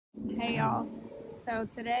Hey y'all. So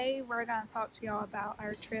today we're going to talk to y'all about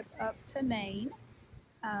our trip up to Maine.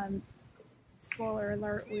 Um, Spoiler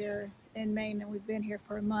alert, we're in Maine and we've been here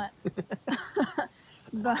for a month.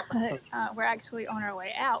 But we're actually on our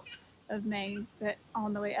way out of Maine. But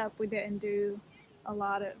on the way up, we didn't do a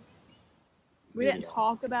lot of, we didn't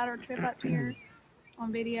talk about our trip up here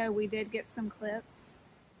on video. We did get some clips.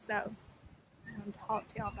 So I'm going to talk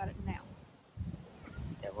to y'all about it now.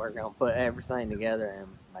 Yeah, we're gonna put everything together and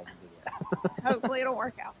make a video. Hopefully it'll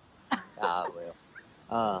work out. I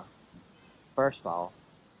will. First of all,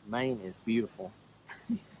 Maine is beautiful,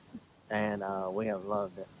 and we have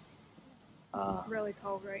loved it. It's really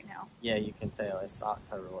cold right now. Yeah, you can tell it's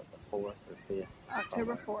October, what, the 4th or 5th?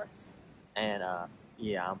 October 4th. And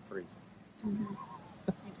yeah, I'm freezing. Mm-hmm.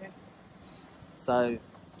 Me too. So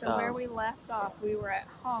where we left off, we were at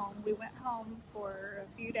home. We went home for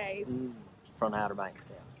a few days. From Outer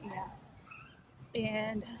Banks, Yeah.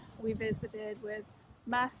 And we visited with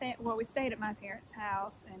my well, we stayed at my parents'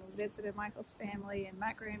 house, and we visited Michael's family and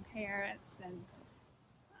my grandparents and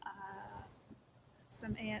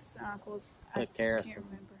some aunts and uncles. Took care of I can't some.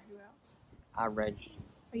 remember who else. I registered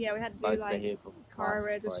But yeah, we had to both do like vehicles, car license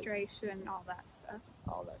plates, registration, all that stuff.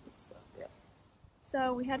 all that good stuff. Yeah.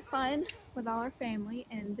 So we had fun with all our family,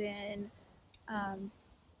 and then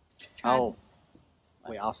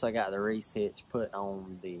we also got the Reese hitch put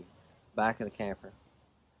on the back of the camper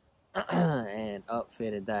and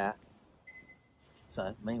upfitted that.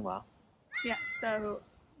 So, meanwhile. Yeah, so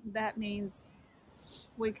that means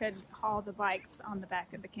we could haul the bikes on the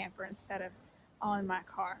back of the camper instead of on my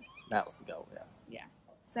car. That was the goal, yeah. Yeah.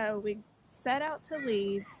 So we set out to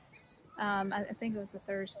leave, I think it was a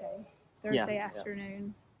Thursday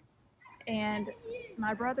afternoon. And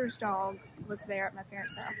my brother's dog was there at my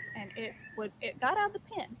parents' house, and it got out of the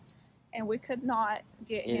pen, and we could not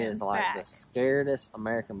get him back. It is like the scaredest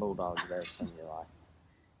American bulldog you've ever seen in your life.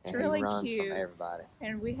 It's and really he runs cute from everybody.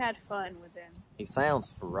 And we had fun with him. He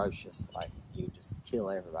sounds ferocious, like you just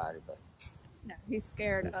kill everybody, but no, he's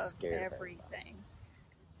scared of everything.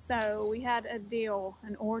 So we had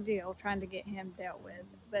an ordeal trying to get him dealt with.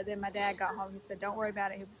 But then my dad got home. He said, "Don't worry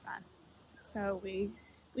about it. He'll be fine." So we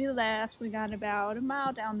left. We got about a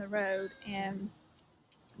mile down the road, and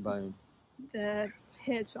boom, the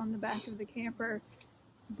hitch on the back of the camper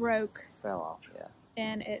broke. Fell off, yeah.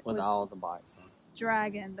 And it with was all the bikes on.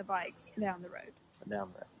 Dragging the bikes down the road.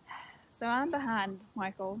 So I'm behind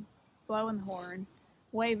Michael, blowing the horn,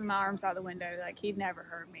 waving my arms out the window like he'd never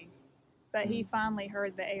heard me. But he finally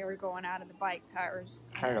heard the air going out of the bike tires.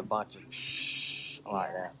 I heard a bunch of shh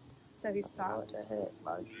like that. So he stopped. What the heck,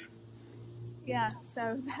 bud? Yeah,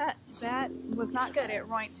 so that was not good. It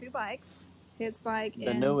ruined two bikes. His bike the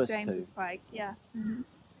and newest James's two. bike. Yeah. Mm-hmm.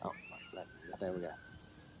 Oh, there we go.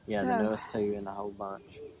 Yeah, the newest two in the whole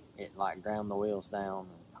bunch. It like ground the wheels down.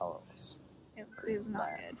 And, it was not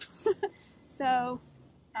good. So,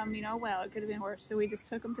 oh well, it could have been worse. So we just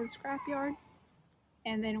took him to the scrapyard,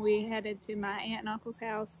 and then we headed to my aunt and uncle's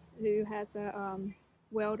house, who has a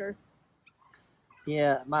welder.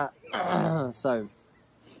 Yeah, my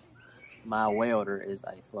my welder is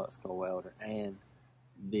a flux core welder, and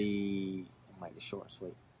I'll make it short and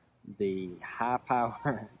sweet. The high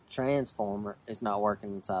power transformer is not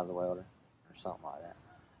working inside the welder, or something like that.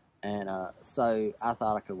 And so I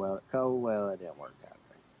thought I could weld it cold. Well, it didn't work out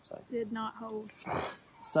great. So did not hold.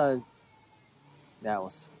 So that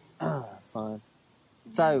was fun.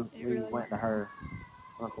 So we really went to her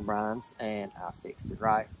Uncle Brian's, and I fixed it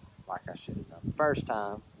right, like I should have done the first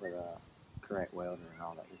time, with a correct welder and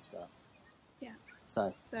all that good stuff. Yeah.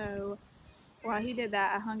 So while he did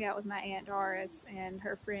that, I hung out with my Aunt Doris and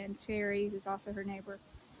her friend Cherry, who's also her neighbor.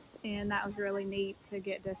 And that was really neat to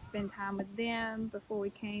get to spend time with them before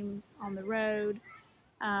we came on the road.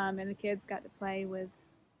 And the kids got to play with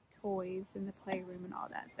toys in the playroom and all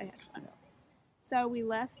that. They had fun. So we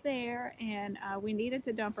left there, and we needed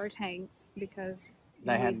to dump our tanks because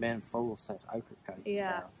they had been full since Ochre Coat.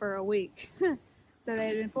 Yeah, for a week. So they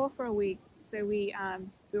had been full for a week. So we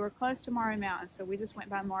were close to Maury Mountain, so we just went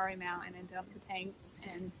by Maury Mountain and dumped the tanks,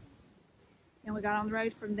 and we got on the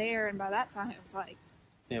road from there. And by that time, it was like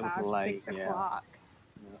 5 or 6 o'clock.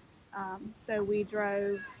 Yeah. So we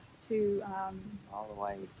drove to all the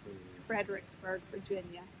way to Fredericksburg,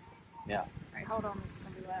 Virginia. Yeah. All right, hold on, this is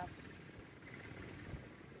gonna be loud.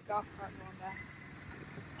 Golf cart going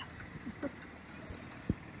by.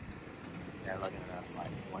 They're looking at us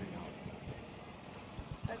like, what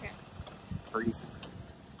Okay. Freezing.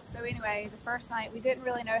 So anyway, the first night we didn't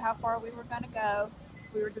really know how far we were gonna go.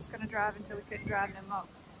 We were just gonna drive until we couldn't drive no more.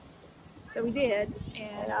 So we did,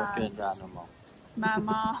 and we couldn't drive no more. my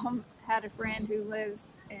mom had a friend who lives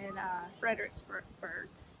in Fredericksburg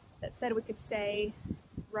that said we could stay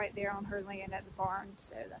right there on her land at the barn,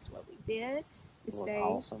 so that's what we did. It was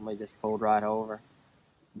awesome. We just pulled right over,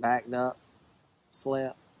 backed up,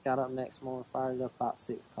 slept, got up next morning, fired it up about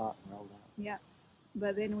 6 o'clock and rolled out. Yeah,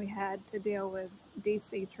 but then we had to deal with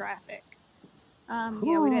DC traffic.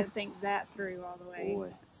 Yeah, we didn't think that through all the way.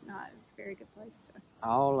 Boy. It's not a very good place to.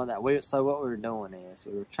 All of that. So what we were doing is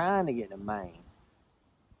we were trying to get to Maine.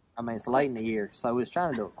 I mean, it's late in the year, so we was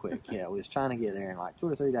trying to do it quick. Yeah, we was trying to get there in like 2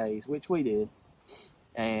 or 3 days, which we did.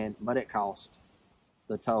 But it cost.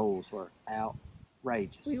 The tolls were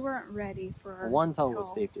outrageous. We weren't ready for one toll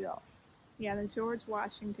was $50. Yeah, the George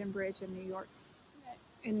Washington Bridge in New York.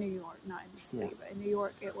 In New York, not in the city, but in New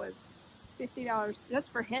York, it was $50 just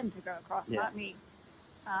for him to go across, not me.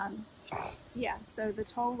 Yeah, so the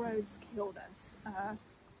toll roads killed us.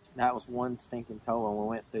 That was one stinking toll, and we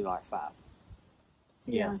went through like 5.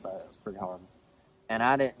 Yeah, so it was pretty horrible. And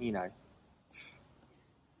I didn't,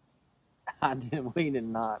 we did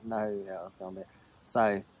not know that was going to be.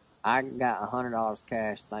 So I got $100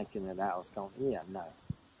 cash thinking that was going to, no.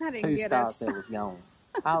 I didn't 2 get stops, it was gone.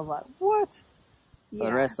 I was like, what? So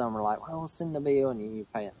the rest of them were like, well, we'll send the bill, and you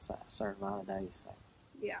pay it a certain amount of days. So.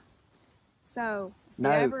 Yeah. So, no,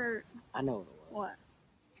 I know what it was. What?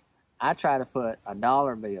 I tried to put a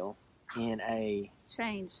 $1 bill in a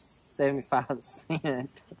change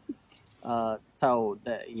 75-cent toll.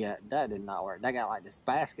 That did not work. They got like this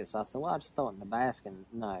basket, so I said, well, I'll just throw it in the basket.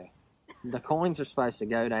 No. The coins are supposed to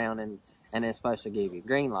go down, and it's supposed to give you a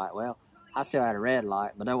green light. Well, I still had a red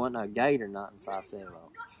light, but there wasn't no gate or nothing, so I said, well,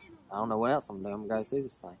 I don't know what else I'm doing. I'm going to go through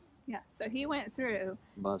this thing. Yeah, so he went through.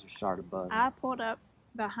 Buzzer started buzzing. I pulled up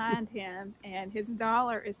behind him, and his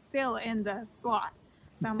dollar is still in the slot.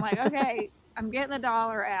 So I'm like, okay, I'm getting the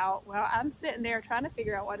dollar out. Well, I'm sitting there trying to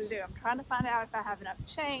figure out what to do. I'm trying to find out if I have enough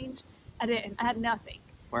change. I didn't. I had nothing.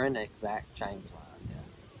 We're in the exact change line,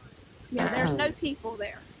 yeah. Yeah, there's no people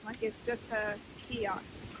there. Like, it's just a kiosk.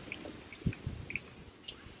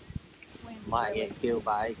 Might get killed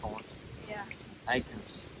by acorns. Yeah.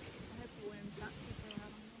 Acorns. I hope the wind's not super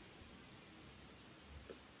loud on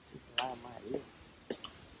Super loud might be.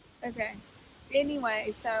 Okay.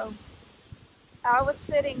 Anyway, so I was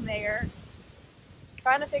sitting there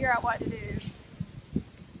trying to figure out what to do.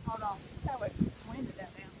 Hold on. Oh, wait. It's winded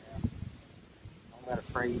that down there. I'm going to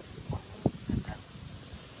freeze.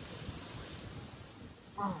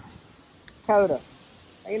 Coda,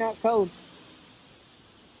 are you not cold?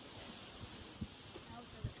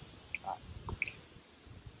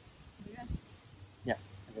 Yeah.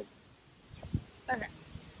 Okay.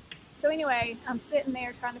 So anyway, I'm sitting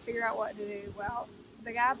there trying to figure out what to do. Well,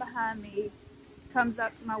 the guy behind me comes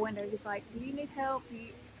up to my window. He's like, do you need help?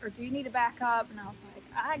 Or do you need to back up? And I was like,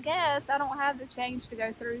 I guess. I don't have the change to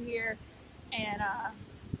go through here. And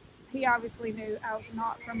he obviously knew I was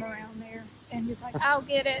not from around there. And he's like, I'll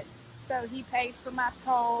get it. So he paid for my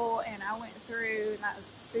toll, and I went through, and that was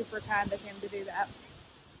super kind of him to do that.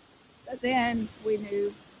 But then we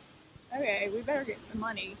knew, okay, we better get some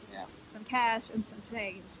money, some cash, and some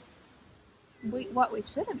change. What we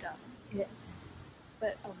should have done is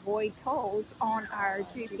avoid tolls on our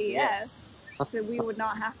GPS, so we would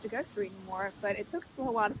not have to go through anymore. But it took us a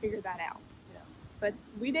little while to figure that out. Yeah. But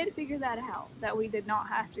we did figure that out, that we did not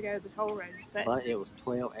have to go the toll roads. But it was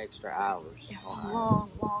 12 extra hours. It was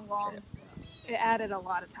long. It added a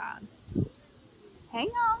lot of time. Hang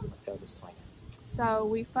on. Let's go to swinging. So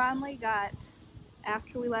we finally got,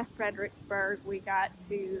 after we left Fredericksburg, we got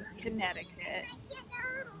to Connecticut.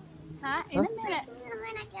 Huh? In a minute.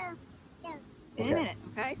 In a minute,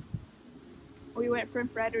 okay? We went from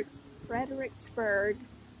Fredericksburg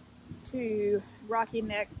to Rocky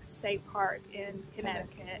Neck State Park in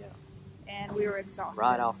Connecticut, and we were exhausted.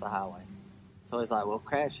 Right off the highway. So it's like, we'll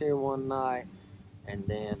crash here one night, and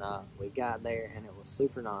then we got there, and it was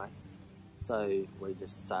super nice. So we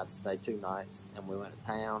just decided to stay 2 nights, and we went to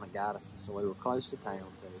town and got us, so we were close to town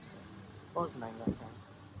too. So what was the name of that town?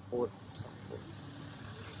 Port.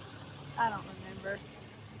 I don't remember.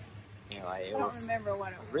 Anyway, I don't remember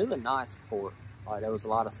what it was. Really nice port. Like, there was a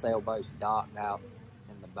lot of sailboats docked out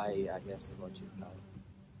in the bay, I guess is what you'd call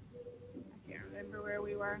it. I can't remember where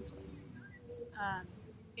we were.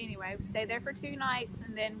 Anyway, we stayed there for 2 nights,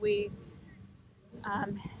 and then we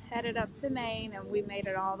headed up to Maine, and we made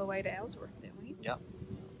it all the way to Ellsworth, didn't we? Yep.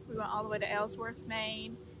 We went all the way to Ellsworth,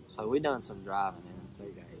 Maine. So we done some driving in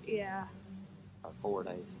 3 days. Yeah. Or 4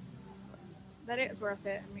 days. But it was worth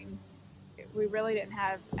it. I mean, we really didn't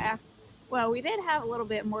have... Well, we did have a little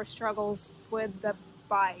bit more struggles with the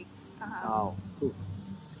bikes.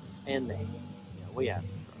 And we had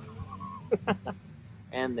some trouble.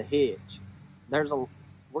 And the hitch.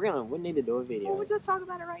 we need to do a video. Well, we'll just talk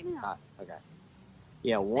about it right now. Okay.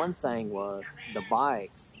 Yeah, one thing was the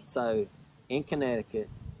bikes. So in Connecticut,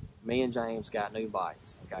 me and James got new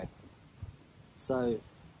bikes. Okay. So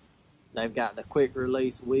they've got the quick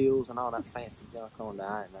release wheels and all that fancy junk on there.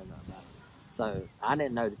 I didn't know nothing about it. So I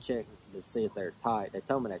didn't know to check to see if they're tight. They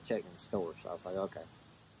told me they checked in the store, so I was like, okay.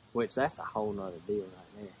 Which that's a whole nother deal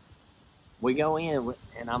right there. We go in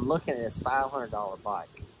and I'm looking at this $500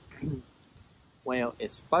 bike. Well,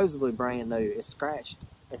 it's supposedly brand new. It's scratched.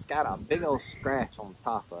 It's got a big old scratch on the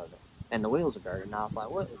top of it, and the wheels are dirty. And I was like,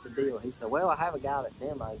 "What is the deal?" He said, "Well, I have a guy that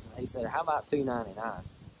demos." And he said, "How about $299?"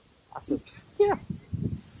 I said, "Yeah."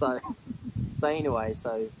 So anyway,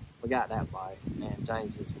 so we got that bike, and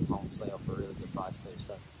James's was on sale for a really good price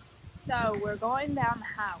too. So we're going down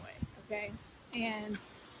the highway, okay, and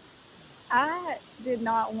I did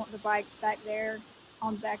not want the bikes back there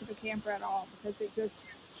on the back of the camper at all because it just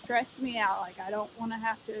stressed me out. Like, I don't want to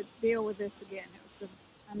have to deal with this again.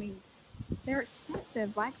 I mean, they're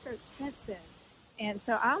expensive. Bikes are expensive. And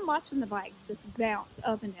so I'm watching the bikes just bounce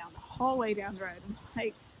up and down the whole way down the road. I'm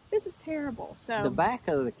like, this is terrible. So the back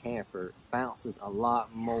of the camper bounces a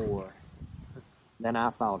lot more than I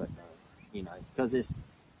thought it did, you know, because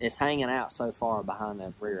it's hanging out so far behind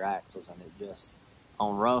the rear axles, and it just,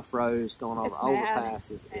 on rough roads, going over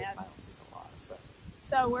overpasses, it bounces a lot.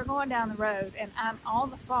 So we're going down the road, and I'm on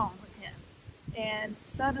the phone with him, and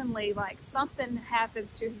suddenly, like, something happens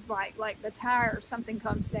to his bike, like the tire or something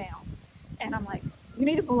comes down, and I'm like, you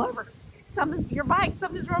need to pull over. Something's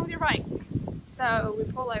wrong with your bike. So we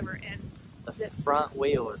pull over, and the front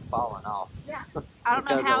wheel is falling off. Yeah, I don't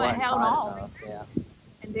know how it held on. Yeah.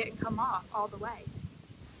 And didn't come off all the way.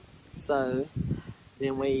 So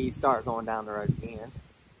then we start going down the road again,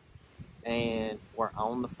 and we're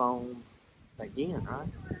on the phone again, right?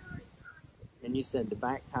 And you said the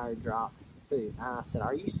back tire dropped too. And I said,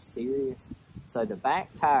 are you serious? So the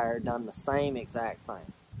back tire done the same exact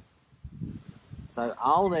thing. So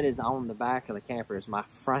all that is on the back of the camper is my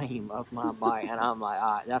frame of my bike, and I'm like,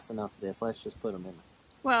 all right, that's enough of this. Let's just put them in.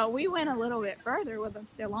 Well, we went a little bit further with them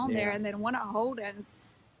still on there, and then one of Holden's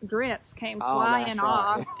grips came flying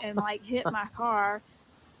off and like hit my car,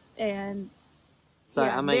 and so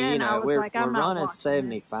I mean, you know, we're running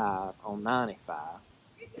 75 on 95,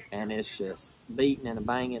 and it's just beating and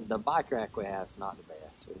banging. The bike rack we have is not the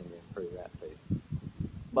best. We need to improve that too.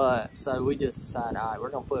 But so we just decided, all right, we're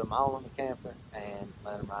gonna put them all in the camper and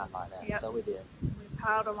let them ride like that. Yep. So we did. We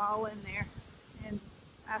piled them all in there, and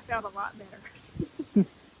I felt a lot better.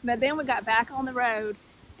 But then we got back on the road,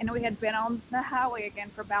 and we had been on the highway again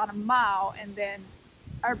for about a mile, and then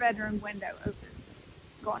our bedroom window opens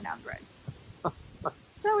going down the road.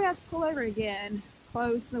 So we have to pull over again,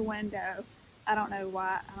 close the window. I don't know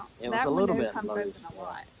why. It was a little bit comes loose. Open a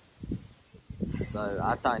lot. So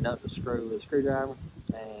I tightened up the screw with a screwdriver,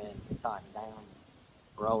 and we tightened it down,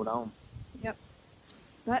 rolled on. Yep.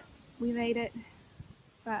 But we made it.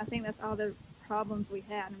 But I think that's all the problems we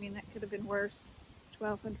had. I mean, that could have been worse.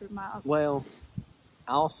 1,200 miles. Well,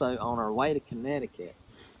 also on our way to Connecticut,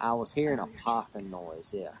 I was hearing a popping noise.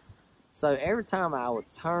 Yeah. So every time I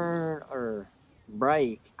would turn or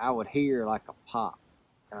brake, I would hear like a pop,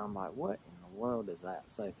 and I'm like, "What in the world is that?"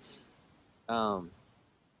 So,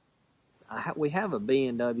 we have a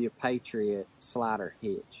B&W Patriot slider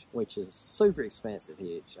hitch, which is super expensive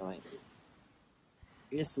hitch. I mean,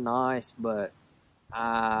 it's nice, but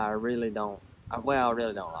I really don't. Well, I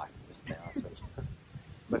really don't like it, just to be honest with you,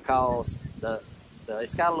 because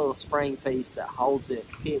it's got a little spring piece that holds it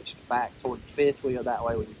pitched back toward the fifth wheel. That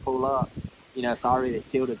way, when you pull up, you know, it's already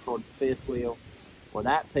tilted toward the fifth wheel. Well,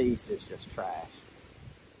 that piece is just trash.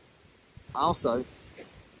 Also,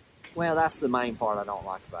 well, that's the main part I don't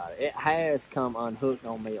like about it. It has come unhooked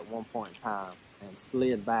on me at one point in time and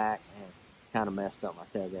slid back and kind of messed up my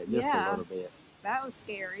tailgate just a little bit. That was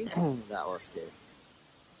scary. That was scary.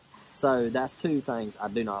 So that's two things I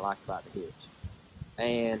do not like about the hitch.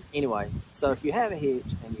 And anyway, so if you have a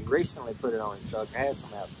hitch and you recently put it on your truck or have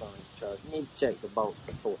some else put on your truck, you need to check the bolt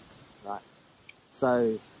for torque, right?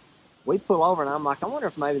 So we pull over, and I'm like, I wonder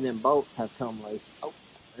if maybe them bolts have come loose. Oh,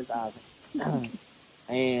 there's Isaac.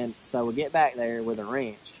 And so we get back there with a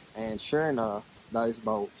wrench, and sure enough, those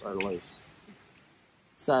bolts are loose.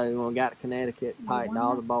 So when we got to Connecticut, tightened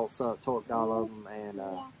all the bolts up, torqued all of them, and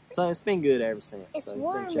so it's been good ever since. It's so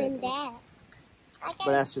warm in that.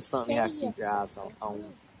 But that's just something you have to keep your eyes on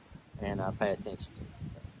and pay attention to.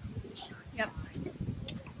 Yep.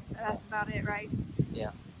 So that's about it, right?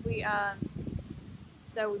 Yeah.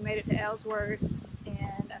 So we made it to Ellsworth,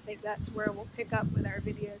 and I think that's where we'll pick up with our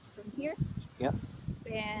videos from here. Yep.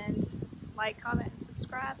 And like, comment, and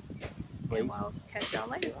subscribe. Please. And we'll catch y'all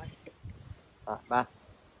later. All right, bye.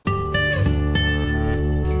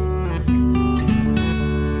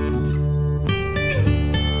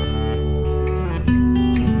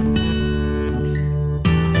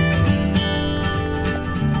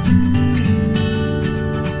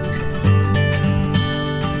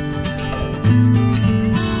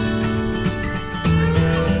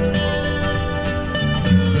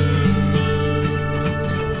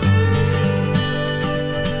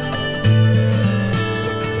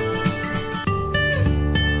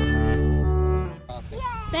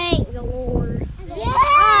 Thank the Lord. Yay!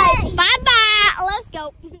 Right, bye-bye. Let's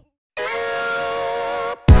go.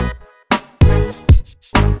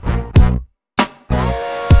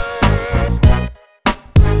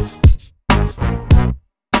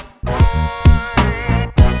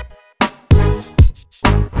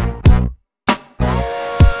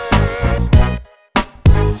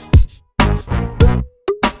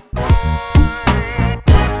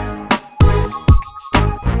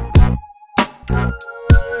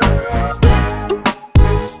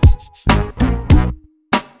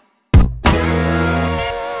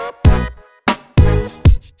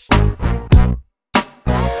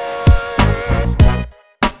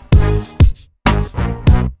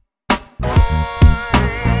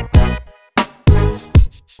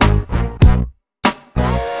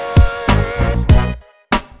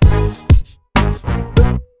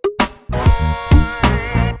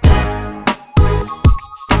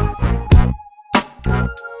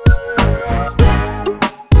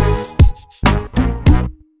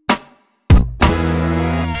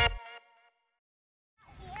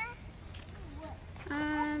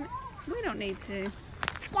 We don't need to.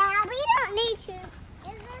 Yeah, we don't need to.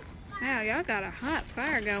 Wow, y'all got a hot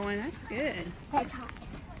fire going. That's good. That's hot.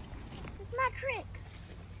 It's my trick.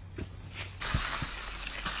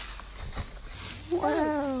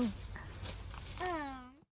 Whoa.